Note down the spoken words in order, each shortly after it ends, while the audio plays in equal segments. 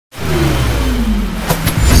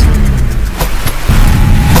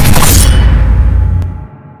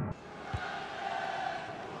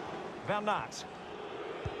on that.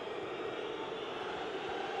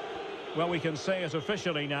 Well, we can say it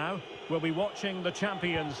officially now. We'll be watching the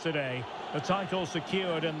champions today. The title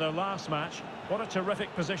secured in the last match. What a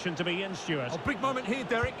terrific position to be in, Stuart. A big moment here,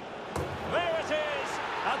 Derek. There it is!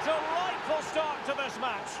 A delightful start to this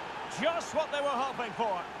match. Just what they were hoping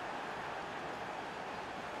for.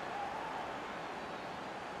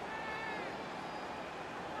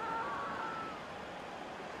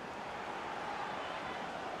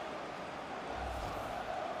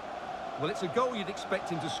 Well, it's a goal you'd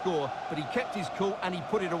expect him to score, but he kept his cool and he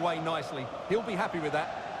put it away nicely. He'll be happy with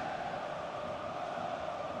that.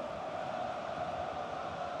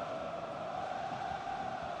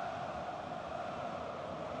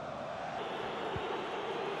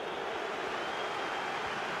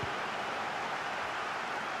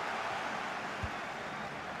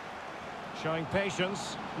 Showing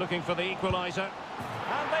patience, looking for the equaliser.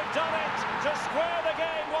 And they've done it to square the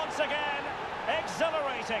game once again.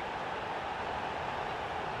 Exhilarating.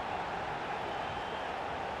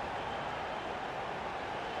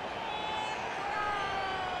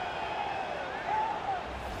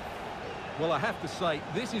 Well, I have to say,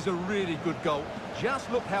 this is a really good goal. Just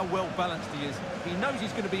look how well balanced he is. He knows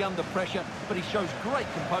he's going to be under pressure, but he shows great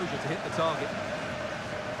composure to hit the target.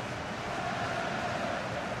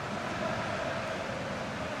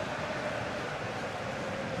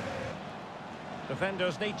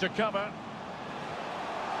 Defenders need to cover.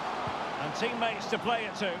 And teammates to play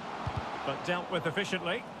it to. But dealt with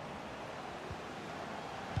efficiently.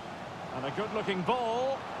 And a good-looking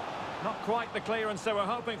ball. Not quite the clearance they were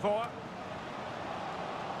hoping for.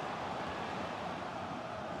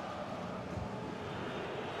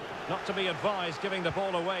 Not to be advised giving the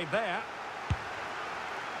ball away there.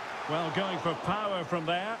 Well, going for power from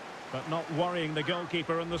there, but not worrying the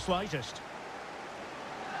goalkeeper in the slightest.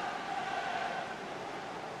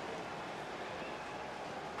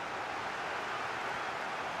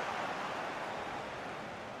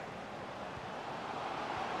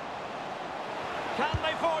 Can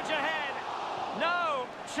they forge ahead? No,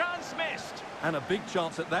 chance missed. And a big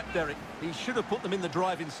chance at that, Derek. He should have put them in the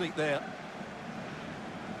driving seat there.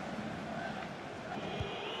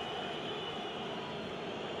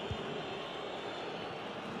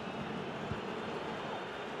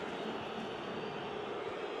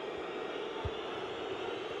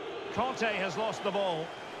 Conte has lost the ball.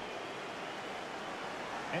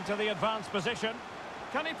 Into the advanced position.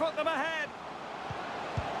 Can he put them ahead?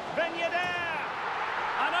 Vignedaire!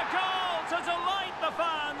 And a goal to delight the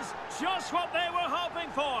fans. Just what they were hoping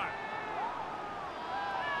for.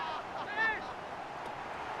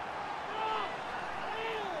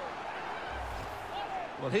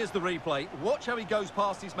 Well, here's the replay. Watch how he goes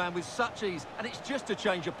past his man with such ease, and it's just a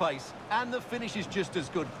change of pace. And the finish is just as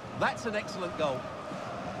good. That's an excellent goal.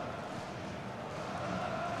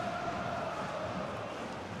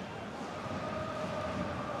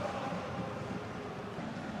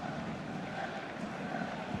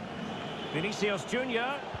 Vinicius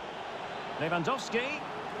Junior, Lewandowski.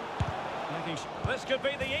 This could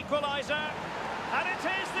be the equaliser. And it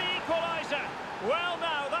is the equaliser. Well,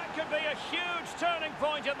 now, that could be a huge turning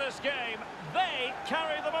point in this game. They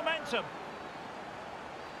carry the momentum.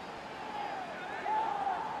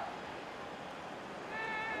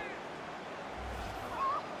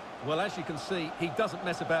 Well, as you can see, he doesn't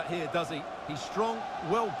mess about here, does he? He's strong,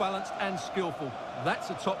 well-balanced and skillful. That's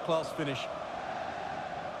a top-class finish.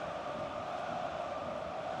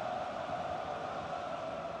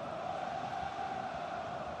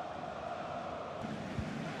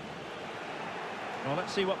 Well,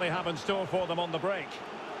 let's see what they have in store for them on the break.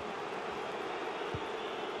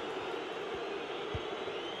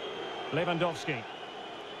 Lewandowski.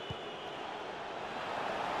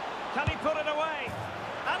 Can he put it away?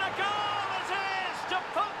 And a goal it is to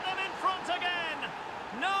put them in front again.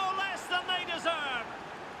 No less than they deserve.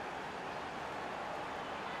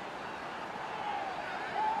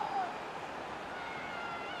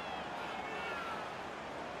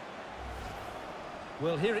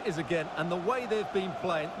 Well, here it is again, and the way they've been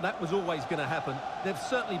playing, that was always going to happen. They've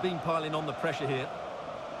certainly been piling on the pressure here.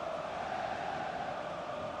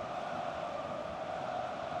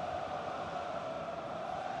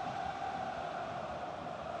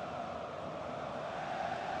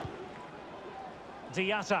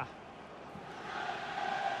 Diatta.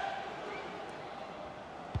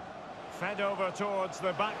 Fed over towards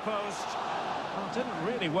the back post. Well, didn't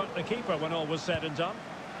really work the keeper when all was said and done.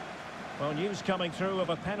 Well, news coming through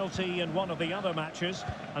of a penalty in one of the other matches,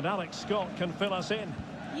 and Alex Scott can fill us in.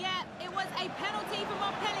 Yeah, it was a penalty for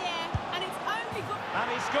Montpellier, and it's only good.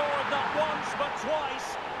 And he scored not once, but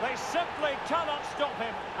twice. They simply cannot stop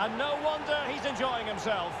him, and no wonder he's enjoying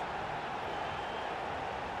himself.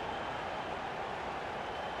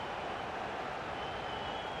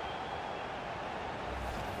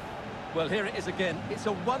 Well, here it is again. It's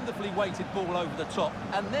a wonderfully weighted ball over the top,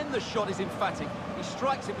 and then the shot is emphatic. He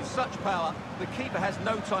strikes it with such power, the keeper has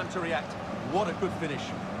no time to react. What a good finish.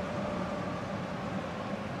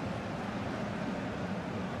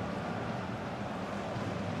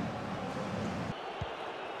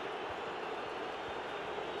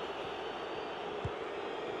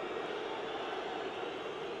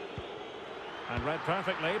 And read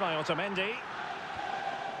perfectly by Otamendi.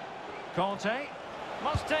 Conte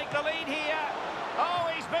must take the lead here. Oh,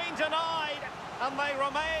 he's been denied, and they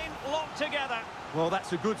remain locked together. Well,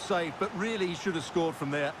 that's a good save, but really he should have scored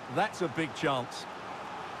from there. That's a big chance.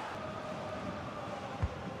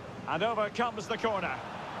 And over comes the corner.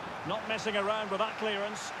 Not messing around with that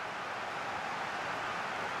clearance.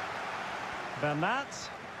 Bernat.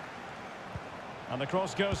 And the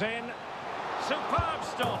cross goes in. Superb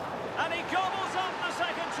stop. And he gobbles up the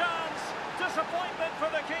second chance. Disappointment for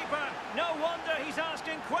the keeper. No wonder he's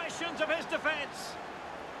asking questions of his defence.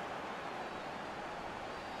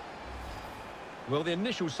 Well, the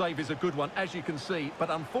initial save is a good one, as you can see, but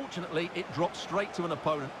unfortunately it dropped straight to an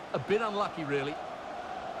opponent. A bit unlucky, really.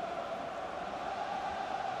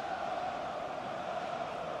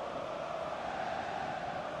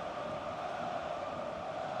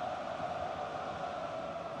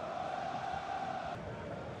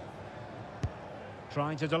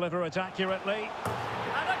 Trying to deliver it accurately.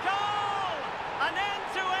 And a goal! An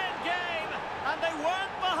end-to-end game, and they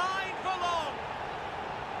weren't behind for long.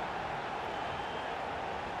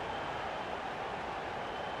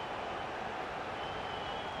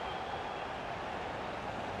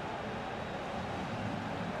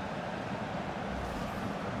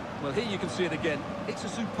 Well, here you can see it again. It's a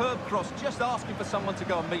superb cross, just asking for someone to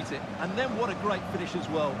go and meet it. And then what a great finish as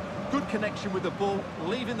well. Good connection with the ball,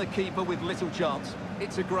 leaving the keeper with little chance.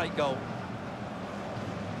 It's a great goal.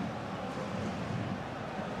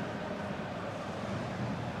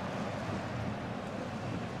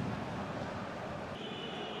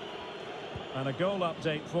 And a goal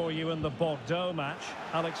update for you in the Bordeaux match.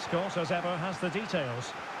 Alex Scott, as ever, has the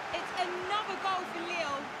details. It's another goal for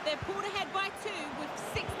Lille. They're pulled ahead by 2 with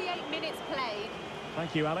 68 minutes played.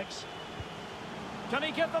 Thank you, Alex. Can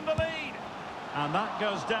he give them the lead? And that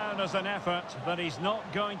goes down as an effort that he's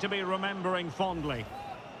not going to be remembering fondly.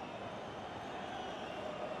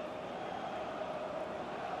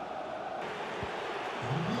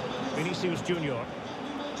 Vinicius Junior.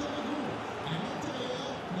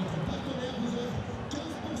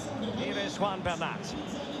 Here is Juan Bernat.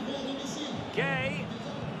 Gay.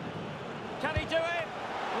 Can he do it?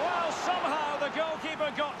 Well, somehow the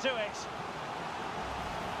goalkeeper got to it.